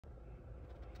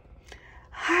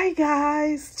Hi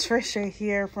guys, Trisha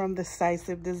here from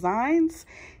Decisive Designs,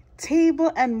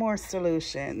 Table and More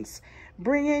Solutions,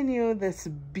 bringing you this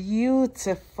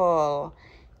beautiful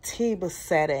table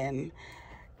setting.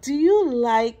 Do you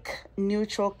like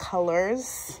neutral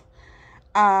colors?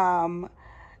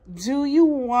 Do you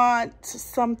want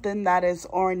something that is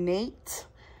ornate?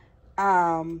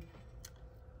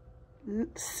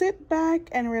 Sit back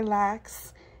and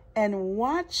relax and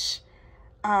watch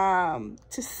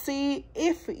to see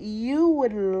if you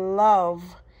would love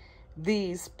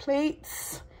these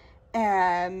plates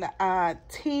and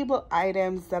table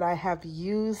items that I have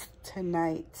used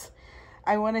tonight.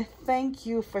 I want to thank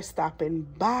you for stopping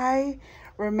by.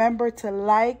 Remember to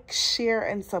like, share,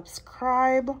 and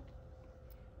subscribe.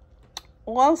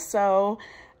 Also,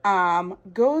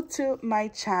 go to my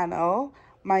channel,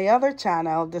 my other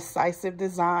channel, Decisive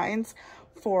Designs,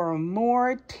 for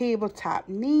more tabletop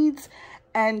needs.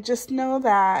 And just know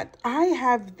that I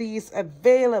have these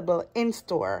available in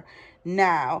store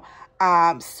now.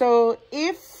 So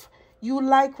if you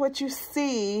like what you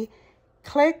see,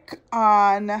 click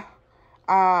on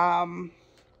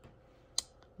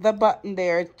the button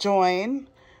there, join,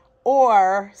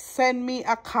 or send me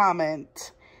a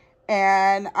comment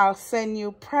and I'll send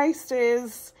you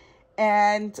prices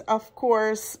and of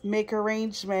course make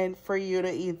arrangement for you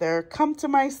to either come to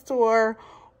my store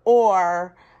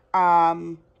or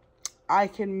I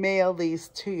can mail these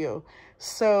to you.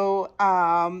 So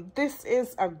this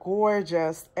is a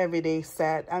gorgeous everyday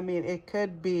set. I mean, it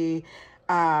could be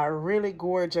really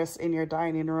gorgeous in your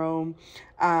dining room.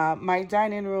 My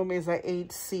dining room is an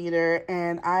 8-seater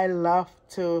and I love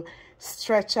to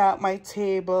stretch out my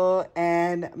table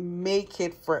and make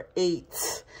it for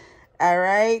 8. All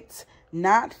right,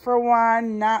 not for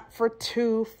 1, not for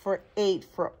 2, for 8,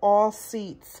 for all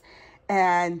seats.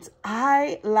 And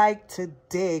I like to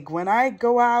dig. When I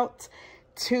go out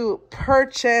to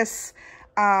purchase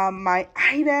my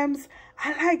items,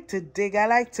 I like to dig. I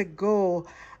like to go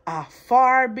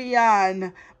far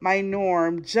beyond my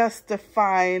norm just to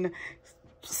find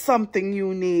something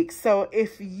unique. So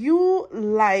if you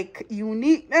like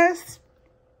uniqueness,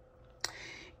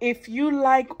 if you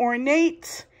like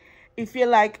ornate, if you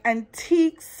like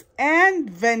antiques and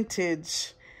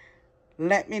vintage,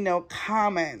 let me know,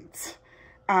 comment.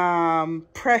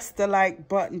 Press the like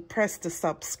button, press the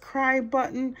subscribe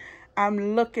button.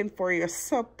 I'm looking for your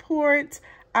support.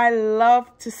 I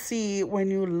love to see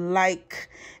when you like,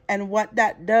 and what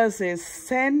that does is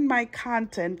send my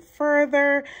content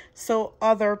further so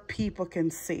other people can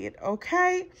see it.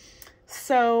 Okay,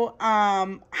 so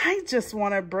I just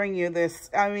want to bring you this.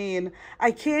 I mean,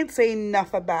 I can't say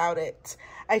enough about it.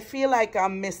 I feel like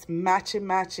I'm Miss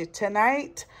Matchy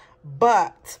tonight,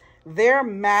 but they're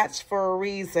matched for a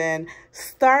reason.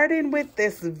 Starting with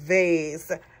this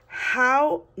vase.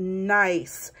 How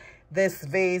nice this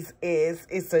vase is.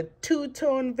 It's a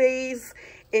two-tone vase.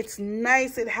 It's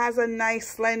nice. It has a nice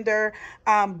slender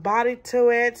body to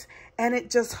it, and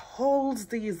it just holds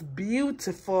these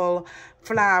beautiful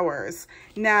flowers.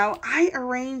 Now, I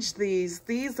arranged these.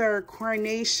 These are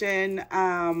carnation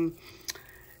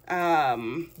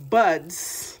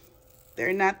buds.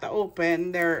 They're not the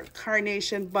open, they're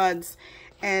carnation buds.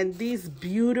 And these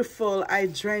beautiful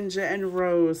hydrangea and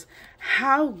rose.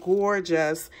 How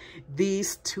gorgeous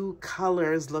these two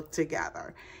colors look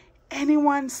together.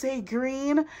 Anyone say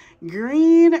green?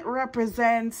 Green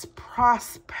represents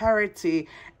prosperity.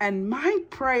 And my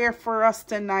prayer for us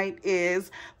tonight is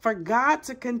for God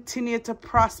to continue to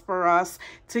prosper us,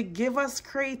 to give us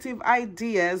creative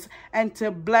ideas, and to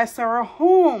bless our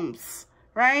homes,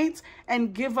 right?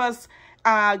 And give us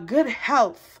good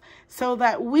health so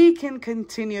that we can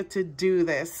continue to do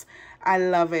this. I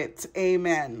love it.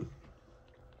 Amen.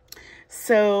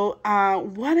 So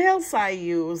what else I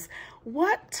use?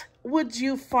 What would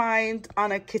you find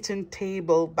on a kitchen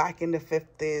table back in the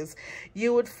 50s?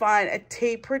 You would find a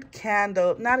tapered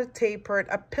candle, not a tapered,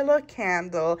 a pillow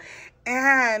candle,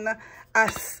 and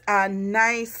a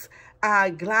nice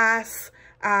glass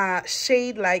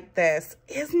shade like this.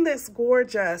 Isn't this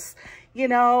gorgeous? You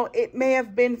know, it may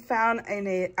have been found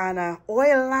in on an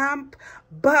oil lamp,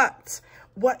 but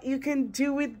what you can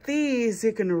do with these,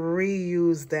 you can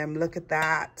reuse them. Look at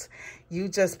that. You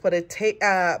just put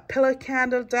a pillow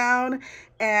candle down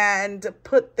and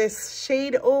put this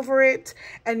shade over it,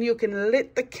 and you can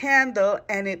lit the candle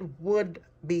and it would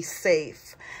be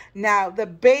safe. Now, the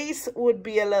base would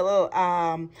be a little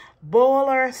bowl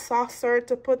or saucer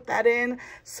to put that in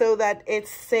so that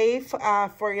it's safe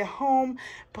for your home.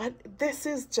 But this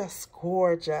is just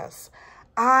gorgeous.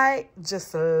 I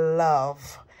just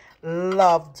love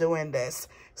doing this.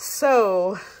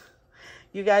 So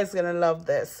You guys are gonna love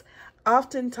this.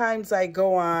 Oftentimes I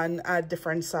go on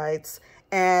different sites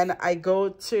and I go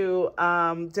to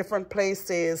different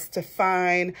places to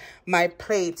find my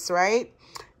plates, right?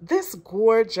 This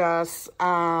gorgeous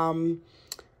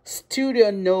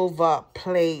Studio Nova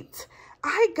plate.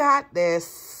 I got this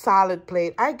solid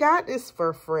plate. I got this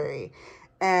for free.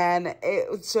 And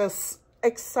it just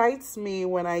excites me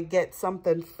when I get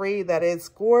something free that is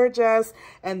gorgeous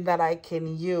and that I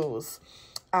can use.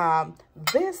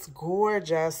 This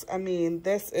gorgeous, I mean,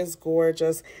 this is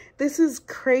gorgeous. This is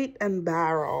Crate and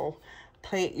Barrel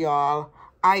plate, y'all.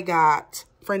 I got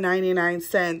for 99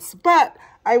 cents, but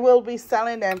I will be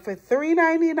selling them for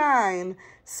 $3.99.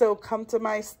 So come to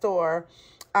my store.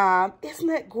 Isn't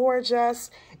it gorgeous?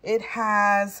 It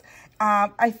has,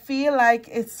 I feel like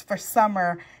it's for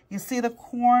summer. You see the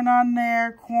corn on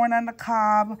there, corn on the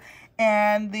cob,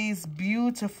 and these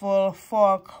beautiful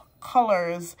fall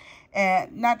colors,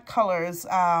 and not colors,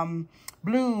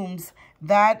 blooms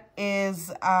that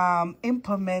is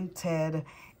implemented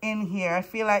in here. I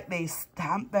feel like they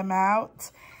stamped them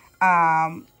out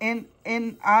on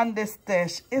this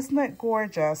dish. Isn't it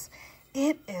gorgeous?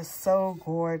 It is so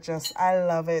gorgeous. I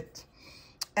love it.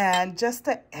 And just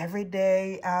an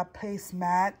everyday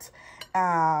placemat.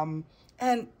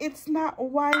 And it's not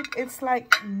white, it's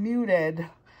like muted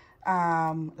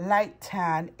light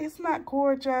tan. Isn't that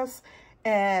gorgeous?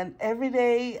 And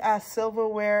everyday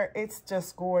silverware, it's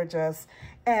just gorgeous.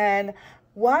 And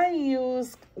why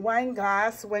use wine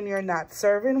glass when you're not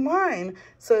serving wine?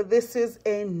 So this is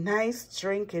a nice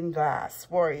drinking glass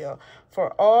for you.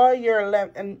 For all your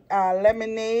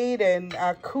lemonade and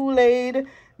Kool-Aid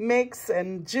mix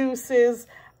and juices.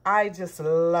 I just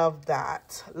love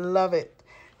that. Love it.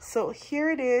 So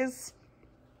here it is.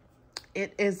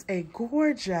 It is a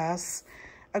gorgeous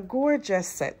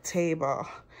set table.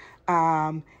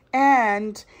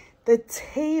 And the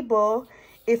table,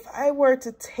 if I were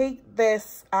to take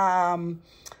this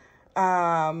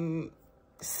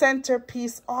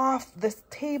centerpiece off, this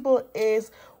table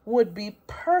would be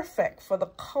perfect for the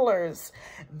colors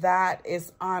that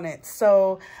is on it.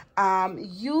 So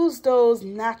use those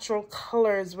natural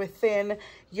colors within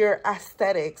your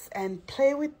aesthetics and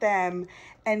play with them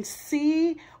and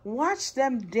watch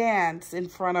them dance in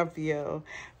front of you,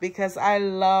 because I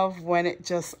love when it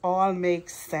just all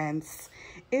makes sense.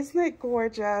 Isn't it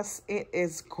gorgeous? It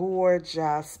is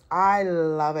gorgeous. I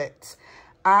love it.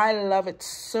 I love it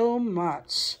so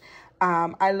much.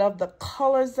 I love the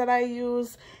colors that I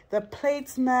use. The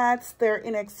placemats, they're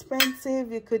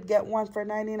inexpensive. You could get one for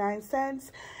 99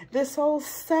 cents. This whole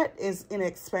set is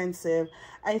inexpensive.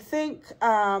 I think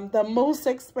the most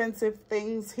expensive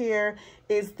things here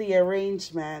is the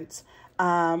arrangement.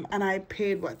 And I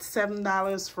paid, what,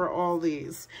 $7 for all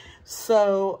these.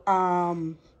 So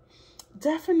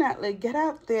definitely get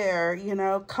out there, you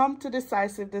know, come to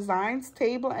Decisive Designs,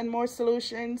 Table and More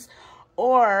Solutions,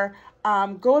 or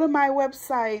go to my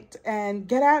website and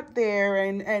get out there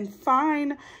and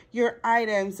find your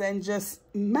items and just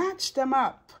match them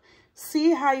up.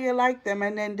 See how you like them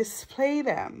and then display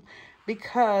them,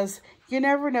 because you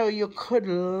never know, you could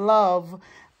love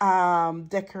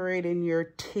decorating your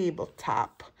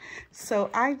tabletop.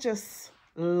 So I just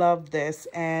love this,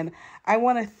 and I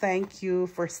want to thank you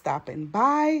for stopping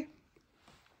by.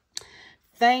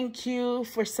 Thank you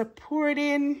for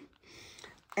supporting.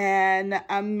 And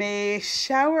may a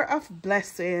shower of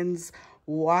blessings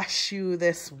wash you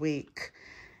this week.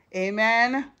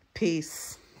 Amen.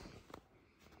 Peace.